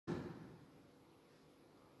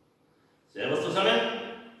Servus zusammen.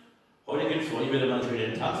 Heute gibt es für euch wieder mal einen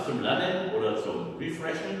schönen Tanz zum Lernen oder zum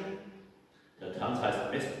Refreshen. Der Tanz heißt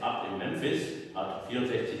Messed Up in Memphis, hat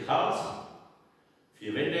 64 Counts,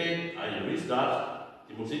 4 Wände, einen Restart.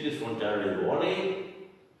 Die Musik ist von Daryl Worley,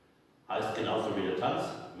 heißt genauso wie der Tanz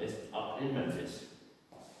Messed Up in Memphis.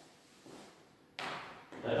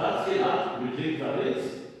 Der Tanz geht an mit links nach links.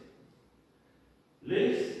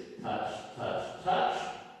 Links, touch, touch, touch.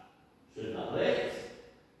 Schritt nach rechts.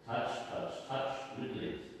 Touch, touch, touch mit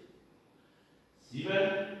links. 7,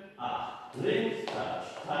 8. Links, touch,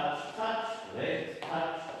 touch, touch. Rechts,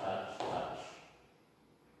 touch, touch, touch.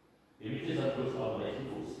 Gewicht ist am Schluss auf dem rechten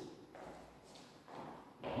Fuß.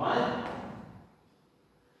 Nochmal.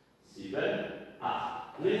 7,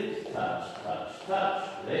 8. Links, touch, touch, touch.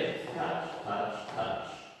 Rechts, touch, touch, touch.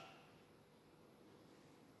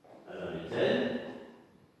 Einmal mit 10.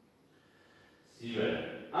 7,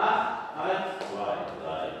 8, 1, 2,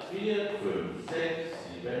 3, 4, 5, 6,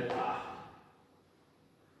 7, 8.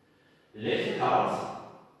 Die nächsten Counts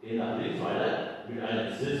gehen nach links weiter mit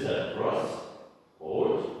einem Scissor Cross,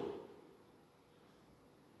 Hold,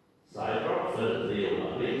 Side Drop, Vierteldrehung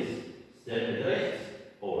nach links, Step mit rechts,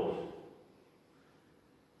 Hold.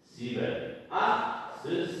 7, 8,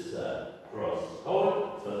 Scissor Cross,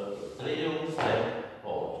 Hold, Vierteldrehung, Step,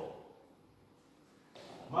 Hold.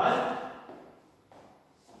 Nochmal.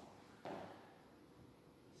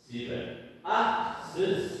 7, 8,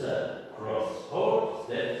 Scissor, Cross, Hold,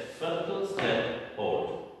 Step, Viertel, Step, Hold.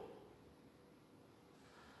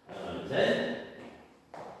 Einmal mit 10.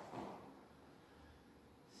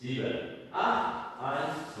 7, 8,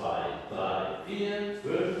 1, 2, 3, 4,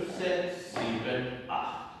 5, 6, 7,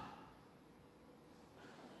 8.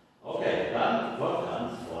 Okay, dann kommt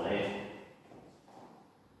ganz vorne.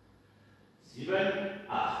 7,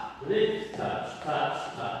 8, links, touch, touch,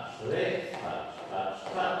 touch, rechts, touch,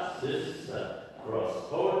 touch, touch, Scissor,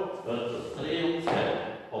 Cross, Hold, Vierteldrehung,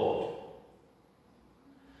 Step, Hold.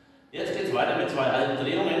 Jetzt geht es weiter mit 2 halben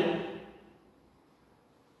Drehungen.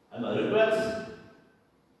 Einmal rückwärts,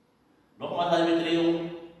 nochmal halbe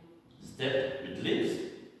Drehung, Step mit links,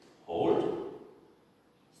 Hold,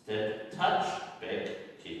 Step, Touch,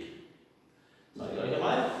 Back, Kick. Sage ich euch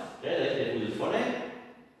einmal, der rechte Fuß ist vorne,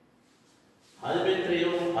 halbe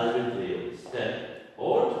Drehung, Step,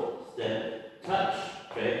 Hold, Step,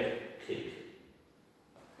 Touch, Back, Kick.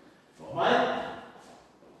 Nochmal.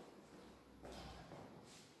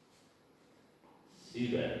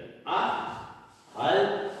 7, 8,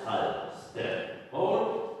 halb, Step,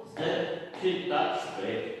 Hold, Step, Kick, Touch,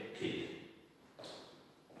 Back, Kick.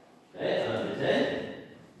 Okay, dann bitte.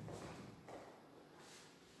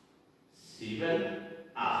 7,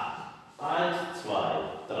 8, 1, 2,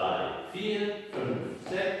 3, 4, 5,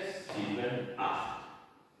 6, 7, 8.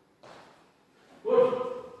 Gut.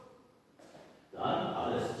 Dann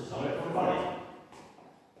alles zusammen von vorne.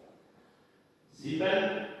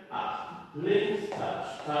 7, 8. Links,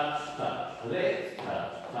 touch, touch, touch. Rechts,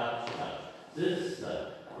 touch, touch, touch. Scissor,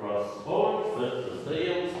 Cross, Hold,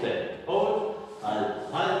 Vierteldrehung, Step, Hold.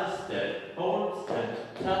 Halb, Step, Hold,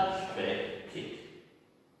 Step, Touch, Back, Kick.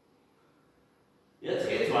 Jetzt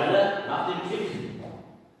geht es weiter nach dem Kick.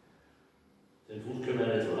 Den Fuß können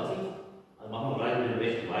wir nicht so lassen. Also machen wir gleich mit dem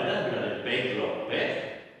rechten weiter, mit einem Back, Lock, Back,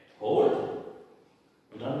 Hold.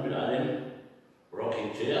 Und dann mit einem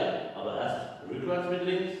Rocking Chair, aber erst rückwärts mit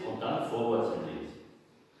links und dann vorwärts mit links.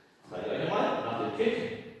 Das zeige ich euch einmal. Nach dem Kick.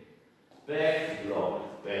 Back,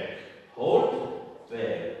 Lock, Back, Hold,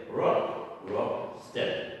 Back, Rock, Rock,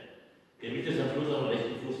 Step. Gewicht ist am Schluss auf dem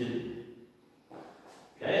rechten Fuß hinten.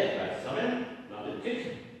 Okay, gleich zusammen. Nach dem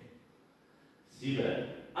Kick. 7,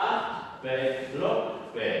 8, Back,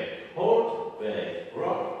 Lock, Back, Hold, Back,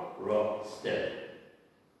 Rock, Rock, Step.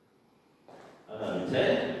 Einmal mit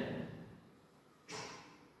 10.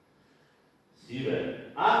 7,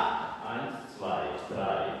 8, 1, 2,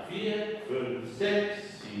 3, 4, 5,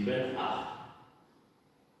 6, 7, 8.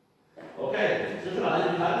 Okay, jetzt sind wir alle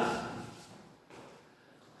im Tanz.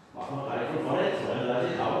 Machen wir gleich von vorne,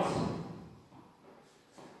 32 Counts.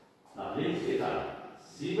 Nach links geht an.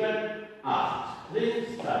 7, 8.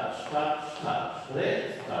 Links, touch, touch, touch.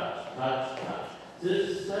 Rechts, touch, touch, touch.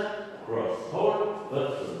 Scissor, Cross, Hold,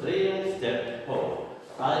 Vierteldrehung, Step, Hold.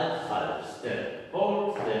 Halb, Step,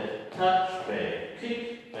 Hold, Step, Touch, Back,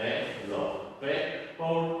 Kick, Back, Lock, Back,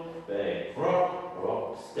 Hold, Back, Rock,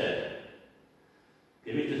 Rock, Step.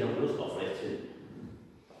 Gewicht ist am Schluss auf rechts hin.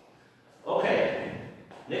 Okay,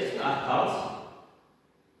 nächsten 8 Counts.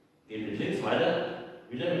 Gehen mit links weiter.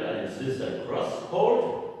 Wieder mit einem Scissor Cross Hold.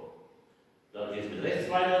 Dann geht es mit rechts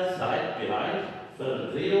weiter, Side, Behind,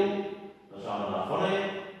 Vierteldrehung. Dann schauen wir nach vorne.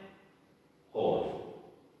 Hold.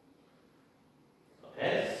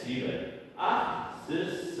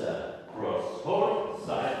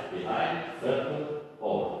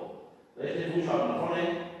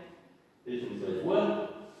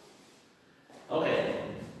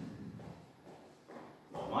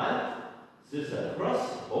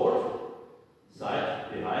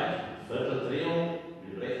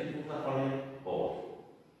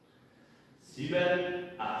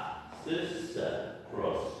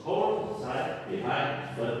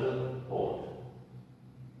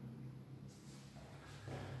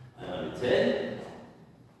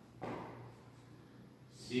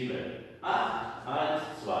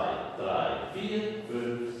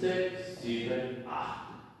 7, 8.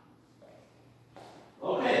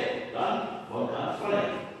 Okay, dann von ganz vorne.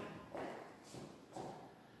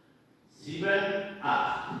 7,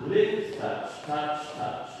 8. Links, touch, touch,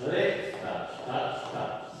 touch. Rechts, touch, touch,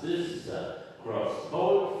 touch. Sister, cross,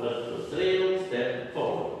 hold, Vierteldrehung, step,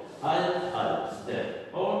 forward. Halb,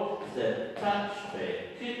 step, hold, step, touch,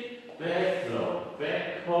 back, kick, back,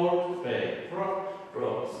 hold, back,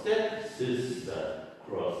 rock, step, sister,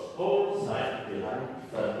 cross, hold, side, behind,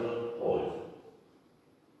 viertel, hold.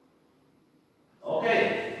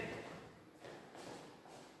 Okay.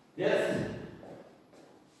 Jetzt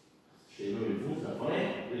stehen wir mit dem Fuß nach vorne,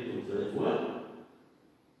 Richtung 12 Uhr.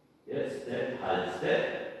 Jetzt Step, halb Step.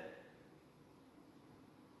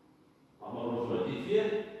 Machen wir noch mal die 4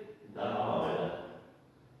 und dann machen wir weiter.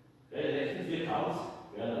 Okay, die nächsten 4 Counts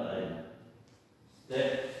werden dann ein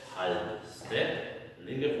Step, halb Step,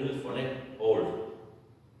 linker Fuß vorne, hold.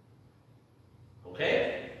 Okay,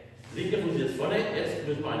 linker Fuß jetzt vorne, jetzt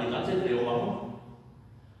müssen wir eine ganze Drehung machen.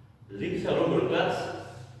 Links herum, rückwärts,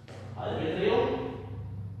 halbe Drehung.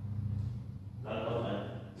 Dann kommt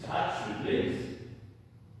ein Touch mit links,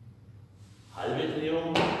 halbe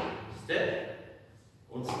Drehung, Step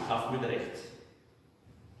und Kraft mit rechts.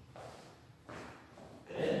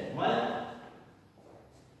 Okay, nochmal.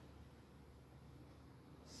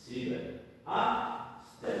 7, 8,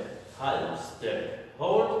 Step, halb, Step,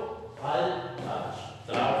 hold, halb, Touch,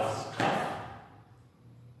 drauf, Kraft.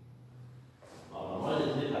 Machen wir mal, das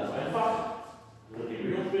ist nicht ganz einfach, nur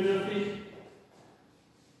gewöhnungsbedürftig.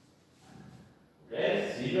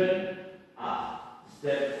 Okay, 7, 8,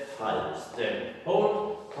 Step, halb, Step,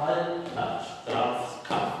 hold, halb, Touch, drauf,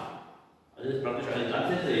 Kraft. Also das ist praktisch eine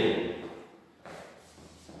ganze Drehung.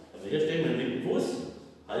 Wenn wir hier stehen mit dem linken Fuß,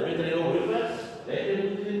 halbe Drehung rückwärts, rechte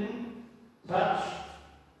Fuß hinten, Touch,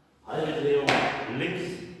 halbe Drehung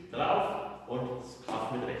links drauf und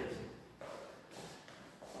Kraft mit rechts.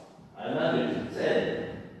 Einmal mit 10.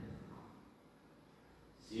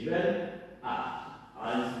 7, 8.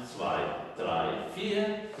 1, 2, 3, 4,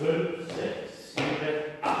 5, 6, 7,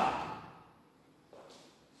 8.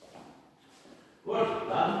 Gut,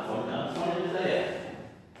 dann von ganz vorne bis daher.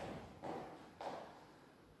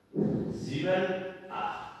 7,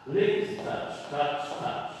 8. Links, touch, touch,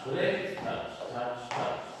 touch. Rechts, touch, touch,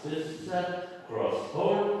 touch. Sister, cross,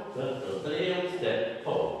 hold. Vierteldrehung, step,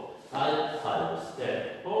 hold. Halb,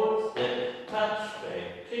 step, hold, step, touch,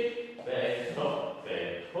 back, kick, back, rock,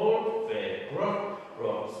 hold,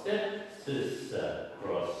 rock, step, sister,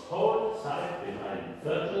 cross, hold, side, behind,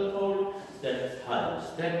 viertel, hold, step, halb,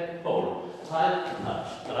 step, hold, halb,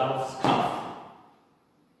 touch, drauf, Kraft.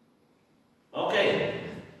 Okay.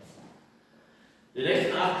 Die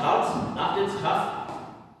nächsten 8 Counts nach dem Kraft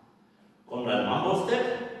kommt ein Mambo-Step,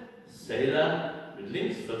 Sailor mit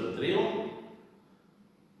links, Vierteldrehung,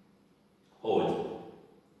 hold.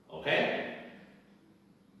 Okay?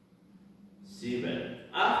 7,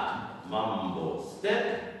 8, Mambo,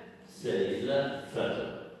 Step, Sailor,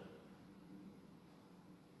 Viertel.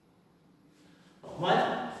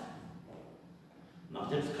 Nochmal. Nach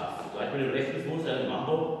dem Kraft. Gleich mit dem rechten Fuß ein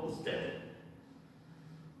Mambo, Step.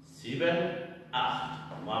 7,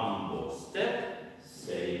 8, Mambo, Step,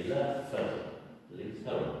 Sailor, Viertel. Links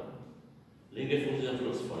herum. Linke Fuß ist am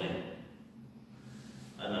Schluss vorne.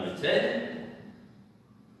 Einmal mit 10.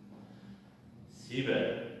 7,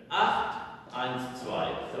 8, 1,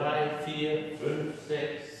 2, 3, 4, 5,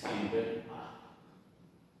 6, 7,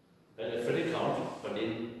 8. Der völlige Count von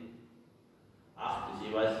den 8 ist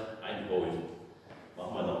jeweils ein Hold.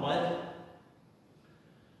 Machen wir nochmal.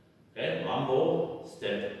 Okay, Mambo,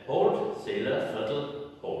 Step, Hold, Sailor,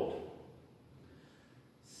 Viertel, Hold.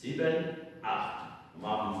 7, 8,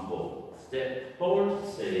 Mambo, Step, Hold,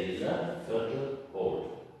 Sailor, Viertel, Hold.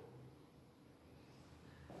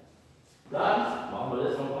 Dann machen wir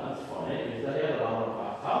das noch ganz vorne hinterher, da haben wir noch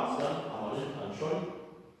ein paar Counts, dann haben wir das dann schon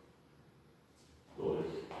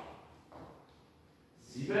durch.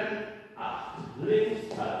 7, 8,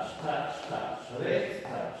 links, touch, touch, touch, rechts,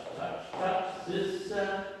 touch, touch, touch, sister,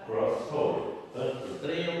 cross, hold,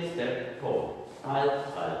 Vierteldrehung, step, hold,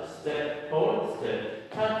 halb, step, hold, step,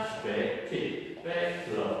 touch, back, kick, back,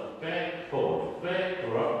 hold, back,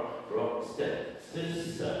 rock, step,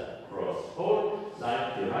 sister, cross, hold,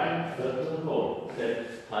 side, behind, viertel, hold,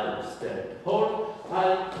 step, hold,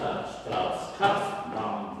 halb, touch, drauf, Kraft,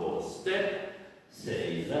 Mambo, step,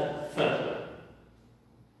 Sailor, Viertel.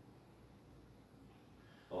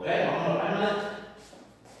 Okay, machen wir noch einmal.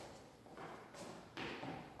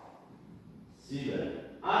 7,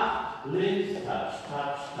 8, links, touch,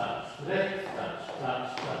 touch, touch, rechts, touch,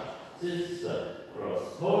 touch, touch, sister,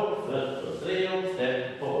 cross, hold, Vierteldrehung,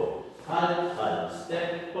 step, hold, halb,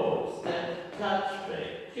 step, hold, step,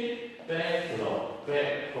 kick, back,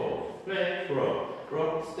 hold, back,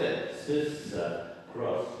 rock, step, scissor,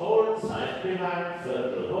 cross, hold, side behind,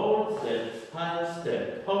 circle, hold,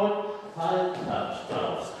 step, hold, touch,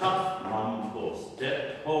 drauf, cuff, mambo,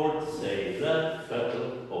 step, hold, sailor,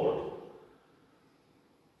 viertel, hold.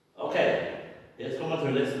 Okay, jetzt kommen wir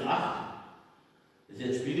zur letzten 8. Das ist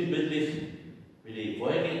jetzt spiegelbildlich wie die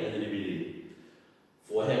vorhergehenden, also wie die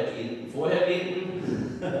vorhergehenden.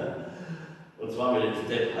 Und zwar mit dem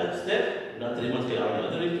Step, halb Step. Und dann drehen wir uns genau in die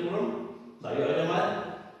andere Richtung rum. Sage ich euch einmal.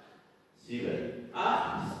 7,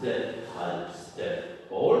 8, Step, halb Step,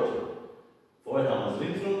 hold. Vorhin haben wir uns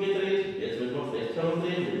links rum gedreht, jetzt müssen wir uns rechts herum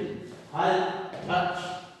drehen. Halb, touch,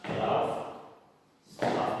 drauf,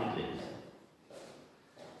 straff mit links.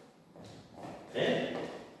 Okay?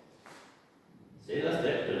 Seht das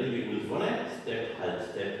Step, der linke Fuß vorne, Step, halb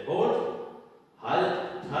Step, hold.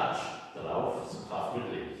 Halb, touch, drauf, straff mit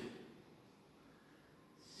links.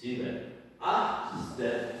 7, 8,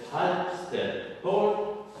 Step, halb Step, hold,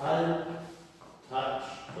 halb, touch,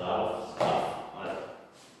 drauf, straff.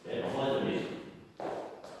 Okay, nochmal so nicht.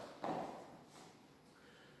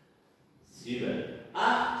 7,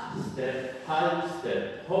 8, Step, halb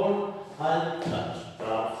Step, hold, halb, touch,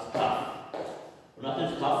 drauf, straff. Und nach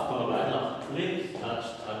dem Straff kommen wir gleich nach links, touch,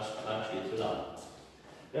 geht zu lang.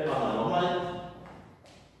 Dann machen wir nochmal.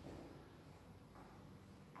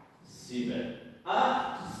 7,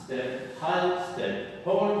 8, Step, halb Step,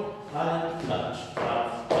 hold, halb, touch,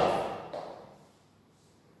 drauf, straff.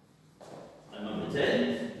 Einmal mit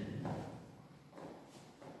 10.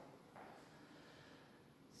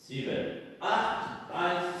 7, 8,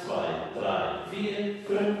 1, 2, 3, 4,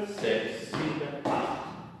 5, 6, 7, 8.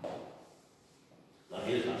 Dann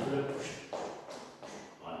geht es nach zurück.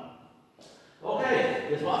 Okay,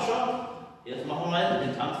 das war's schon. Jetzt machen wir mal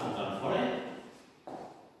den Tanz von ganz vorne.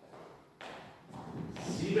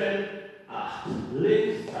 7, 8,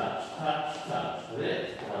 links, touch,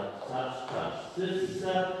 rechts, touch,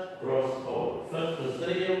 scissor, cross, hold,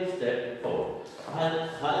 Vierteldrehung, step, hold,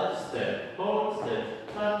 halb, step, hold, step,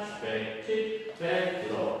 touch, back, kick, back,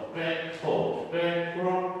 hold, back,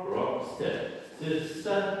 rock, step,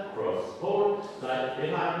 scissor, cross, hold, right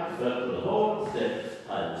behind, Viertel, hold,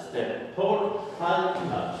 step, hold, touch,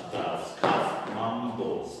 drauf, cuff,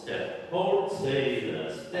 mambo, step, hold, sailor,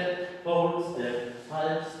 step, hold,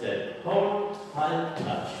 step, hold,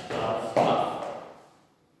 touch, drauf, cuff.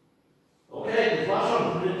 Okay, das war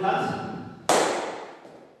schon für den Tanz.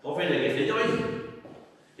 Ich hoffe, der gefällt euch.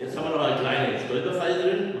 Jetzt haben wir noch eine kleine Stolperfalle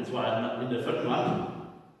drin, und zwar in der 4. Wand.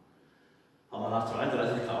 Haben wir nach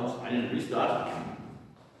 32 Counts einen Restart.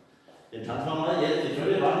 Den tanzen wir mal jetzt die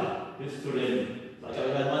 4. Wand bis zu dem, sag ich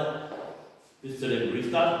euch einmal, bis zu dem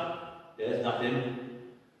Restart. Der ist nach dem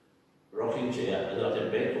Rocking Chair, also nach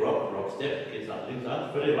dem Back Rock Step, geht es nach links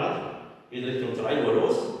an, 4. Wand, geht Richtung 3 Uhr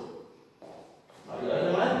los. Sag ich euch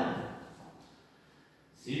einmal.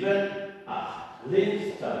 7, 8,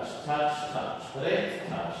 links, touch, rechts,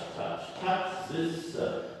 touch,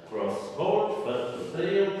 scissor, cross, hold,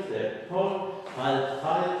 Vierteldrehung, step, hold,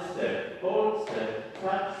 halb, step, hold, step,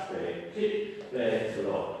 touch, back, kick, back,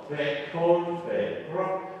 hold, back,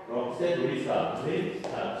 rock, step, restart, links,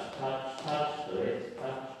 touch, rechts,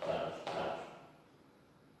 touch.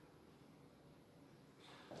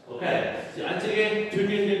 Okay, das ist die einzige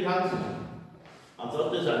Tüge in dem Tanz.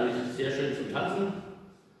 Ansonsten ist es eigentlich sehr schön zum Tanzen.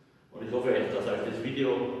 Und ich hoffe, dass euch das Video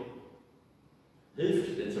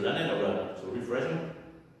hilft, den zu lernen oder zu refreshen.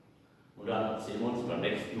 Und dann sehen wir uns beim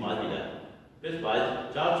nächsten Mal wieder. Bis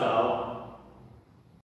bald. Ciao, ciao.